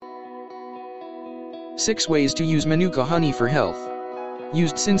6 ways to use Manuka honey for health.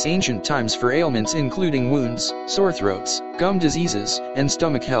 Used since ancient times for ailments including wounds, sore throats, gum diseases, and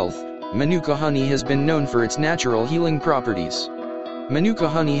stomach health, Manuka honey has been known for its natural healing properties. Manuka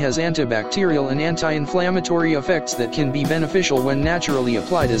honey has antibacterial and anti-inflammatory effects that can be beneficial when naturally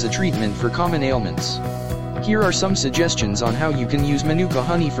applied as a treatment for common ailments. Here are some suggestions on how you can use Manuka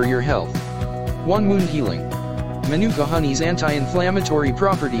honey for your health. 1. Wound healing. Manuka honey's anti-inflammatory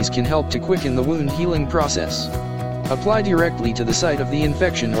properties can help to quicken the wound healing process. Apply directly to the site of the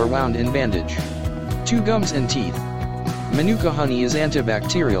infection or wound and bandage. 2. Gums and teeth. Manuka honey is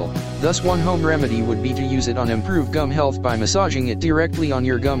antibacterial, thus one home remedy would be to use it on improved gum health by massaging it directly on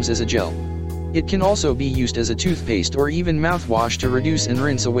your gums as a gel. It can also be used as a toothpaste or even mouthwash to reduce and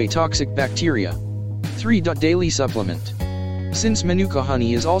rinse away toxic bacteria. 3. Daily supplement. Since Manuka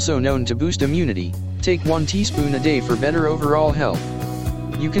honey is also known to boost immunity, take 1 teaspoon a day for better overall health.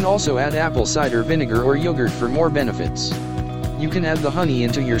 You can also add apple cider vinegar or yogurt for more benefits. You can add the honey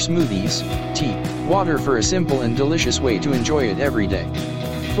into your smoothies, tea, water for a simple and delicious way to enjoy it every day.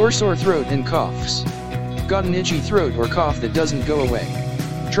 4. Sore throat and coughs. Got an itchy throat or cough that doesn't go away?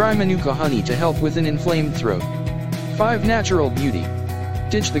 Try Manuka honey to help with an inflamed throat. 5. Natural beauty.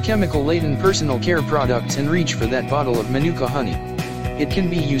 Ditch the chemical-laden personal care products and reach for that bottle of Manuka honey. It can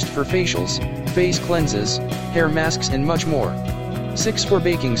be used for facials, face cleanses, hair masks and much more. 6. For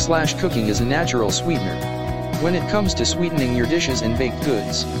baking/cooking as a natural sweetener. When it comes to sweetening your dishes and baked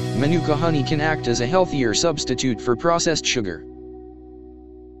goods, Manuka honey can act as a healthier substitute for processed sugar.